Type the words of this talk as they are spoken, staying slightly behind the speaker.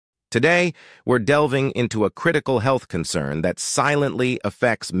Today, we're delving into a critical health concern that silently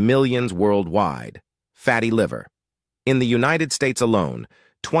affects millions worldwide: fatty liver. In the United States alone,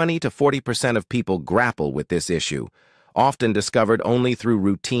 20 to 40% of people grapple with this issue, often discovered only through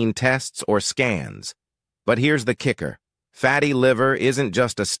routine tests or scans. But here's the kicker: fatty liver isn't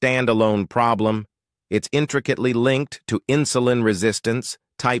just a standalone problem. It's intricately linked to insulin resistance,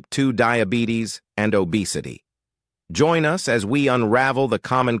 type 2 diabetes, and obesity. Join us as we unravel the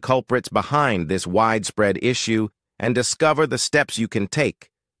common culprits behind this widespread issue and discover the steps you can take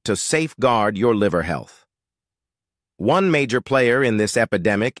to safeguard your liver health. One major player in this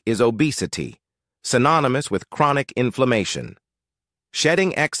epidemic is obesity, synonymous with chronic inflammation.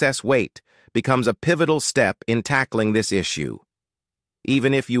 Shedding excess weight becomes a pivotal step in tackling this issue.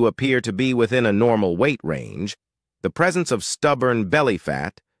 Even if you appear to be within a normal weight range, the presence of stubborn belly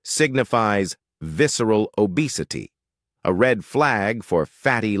fat signifies visceral obesity, a red flag for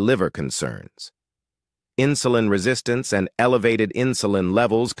fatty liver concerns. Insulin resistance and elevated insulin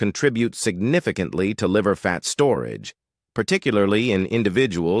levels contribute significantly to liver fat storage, particularly in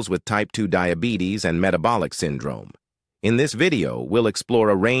individuals with type 2 diabetes and metabolic syndrome. In this video, we'll explore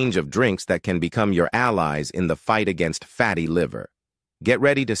a range of drinks that can become your allies in the fight against fatty liver. Get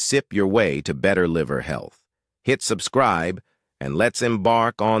ready to sip your way to better liver health. Hit subscribe, and let's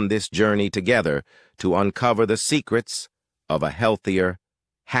embark on this journey together to uncover the secrets of a healthier,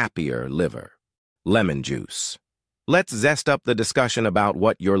 happier liver. Lemon juice. Let's zest up the discussion about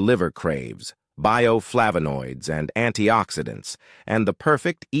what your liver craves: bioflavonoids and antioxidants, and the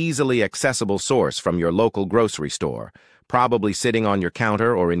perfect, easily accessible source from your local grocery store, probably sitting on your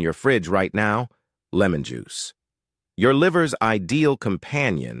counter or in your fridge right now: lemon juice. Your liver's ideal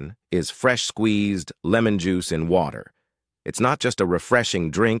companion is fresh-squeezed lemon juice in water. It's not just a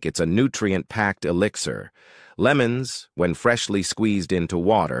refreshing drink, it's a nutrient-packed elixir. Lemons, when freshly squeezed into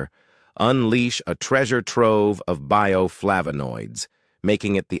water, unleash a treasure trove of bioflavonoids,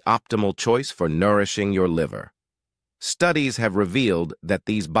 making it the optimal choice for nourishing your liver. Studies have revealed that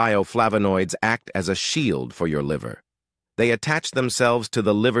these bioflavonoids act as a shield for your liver. They attach themselves to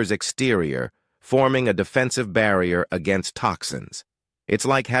the liver's exterior, forming a defensive barrier against toxins. It's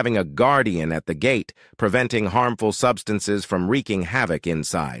like having a guardian at the gate, preventing harmful substances from wreaking havoc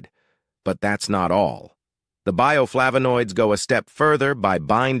inside. But that's not all. The bioflavonoids go a step further by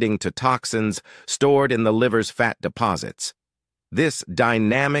binding to toxins stored in the liver's fat deposits. This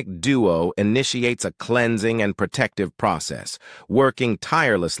dynamic duo initiates a cleansing and protective process, working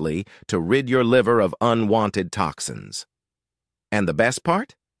tirelessly to rid your liver of unwanted toxins. And the best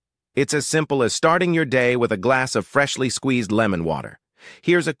part? It's as simple as starting your day with a glass of freshly squeezed lemon water.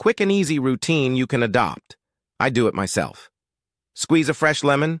 Here's a quick and easy routine you can adopt. I do it myself. Squeeze a fresh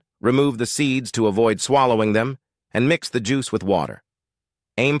lemon, remove the seeds to avoid swallowing them, and mix the juice with water.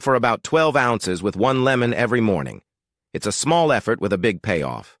 Aim for about 12 ounces with one lemon every morning. It's a small effort with a big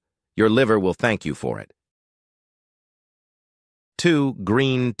payoff. Your liver will thank you for it. 2.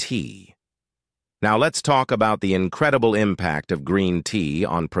 Green tea. Now let's talk about the incredible impact of green tea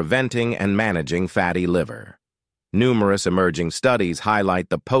on preventing and managing fatty liver. Numerous emerging studies highlight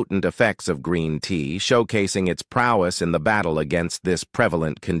the potent effects of green tea, showcasing its prowess in the battle against this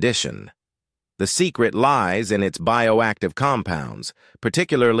prevalent condition. The secret lies in its bioactive compounds,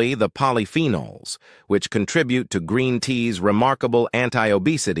 particularly the polyphenols, which contribute to green tea's remarkable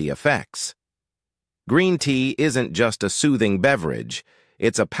anti-obesity effects. Green tea isn't just a soothing beverage,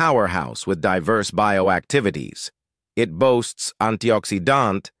 it's a powerhouse with diverse bioactivities. It boasts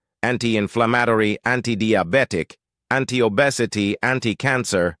antioxidant, anti-inflammatory, anti-diabetic, anti-obesity,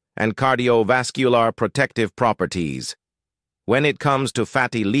 anti-cancer, and cardiovascular protective properties. When it comes to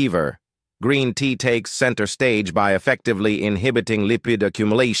fatty liver, green tea takes center stage by effectively inhibiting lipid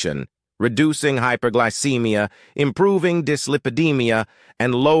accumulation, reducing hyperglycemia, improving dyslipidemia,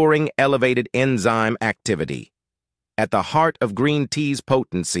 and lowering elevated enzyme activity. At the heart of green tea's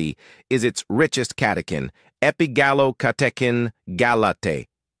potency is its richest catechin, epigallocatechin gallate,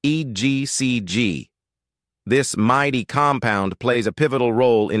 EGCG. This mighty compound plays a pivotal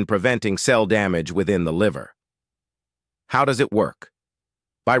role in preventing cell damage within the liver. How does it work?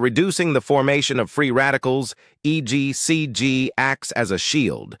 By reducing the formation of free radicals, EGCG acts as a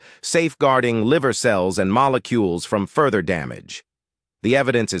shield, safeguarding liver cells and molecules from further damage. The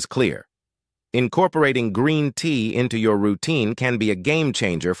evidence is clear. Incorporating green tea into your routine can be a game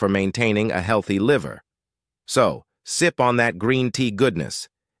changer for maintaining a healthy liver. So, sip on that green tea goodness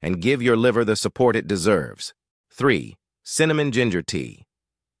and give your liver the support it deserves. 3. Cinnamon ginger tea.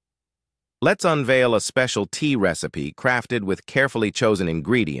 Let's unveil a special tea recipe crafted with carefully chosen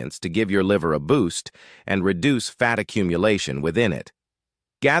ingredients to give your liver a boost and reduce fat accumulation within it.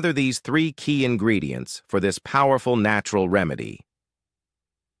 Gather these 3 key ingredients for this powerful natural remedy.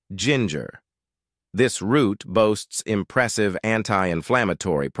 Ginger. This root boasts impressive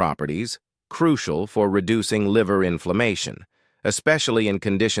anti-inflammatory properties, crucial for reducing liver inflammation, especially in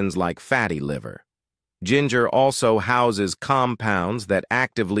conditions like fatty liver. Ginger also houses compounds that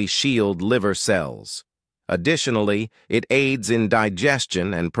actively shield liver cells. Additionally, it aids in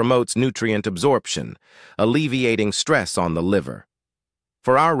digestion and promotes nutrient absorption, alleviating stress on the liver.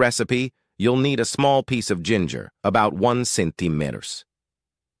 For our recipe, you'll need a small piece of ginger, about 1 centimeters.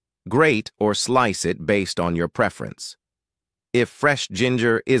 Grate or slice it based on your preference. If fresh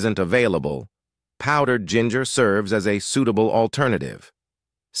ginger isn't available, powdered ginger serves as a suitable alternative.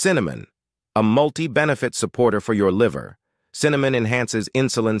 Cinnamon, a multi-benefit supporter for your liver. Cinnamon enhances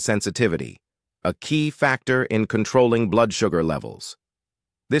insulin sensitivity, a key factor in controlling blood sugar levels.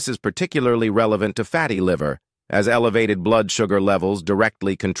 This is particularly relevant to fatty liver, as elevated blood sugar levels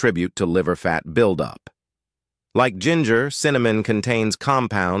directly contribute to liver fat buildup. Like ginger, cinnamon contains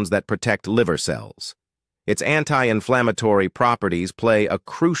compounds that protect liver cells. Its anti-inflammatory properties play a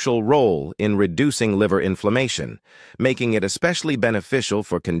crucial role in reducing liver inflammation, making it especially beneficial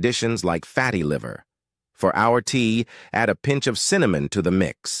for conditions like fatty liver. For our tea, add a pinch of cinnamon to the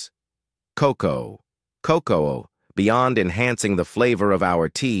mix. Cocoa. Cocoa, beyond enhancing the flavor of our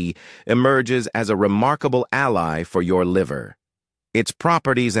tea, emerges as a remarkable ally for your liver. Its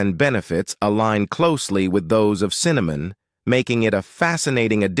properties and benefits align closely with those of cinnamon, making it a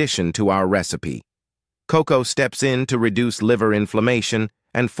fascinating addition to our recipe. Cocoa steps in to reduce liver inflammation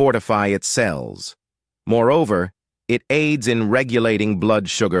and fortify its cells. Moreover, it aids in regulating blood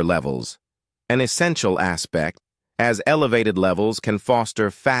sugar levels, an essential aspect, as elevated levels can foster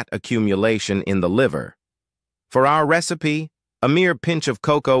fat accumulation in the liver. For our recipe, a mere pinch of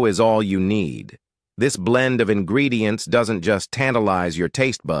cocoa is all you need. This blend of ingredients doesn't just tantalize your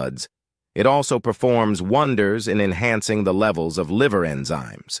taste buds, it also performs wonders in enhancing the levels of liver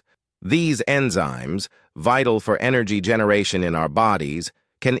enzymes. These enzymes, vital for energy generation in our bodies,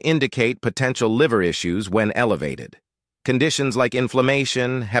 can indicate potential liver issues when elevated. Conditions like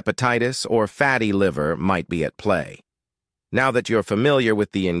inflammation, hepatitis, or fatty liver might be at play. Now that you're familiar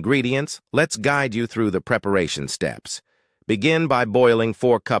with the ingredients, let's guide you through the preparation steps. Begin by boiling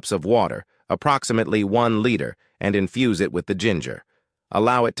 4 cups of water, approximately 1 liter, and infuse it with the ginger.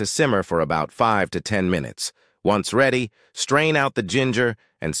 Allow it to simmer for about 5 to 10 minutes. Once ready, strain out the ginger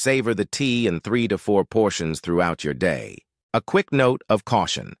and savor the tea in 3 to 4 portions throughout your day. A quick note of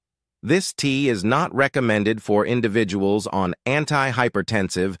caution. This tea is not recommended for individuals on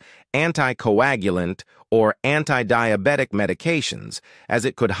antihypertensive, anticoagulant, or anti-diabetic medications, as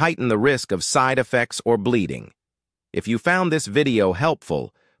it could heighten the risk of side effects or bleeding. If you found this video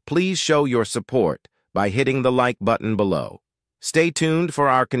helpful, please show your support by hitting the like button below. Stay tuned for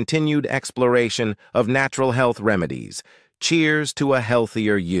our continued exploration of natural health remedies. Cheers to a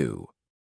healthier you.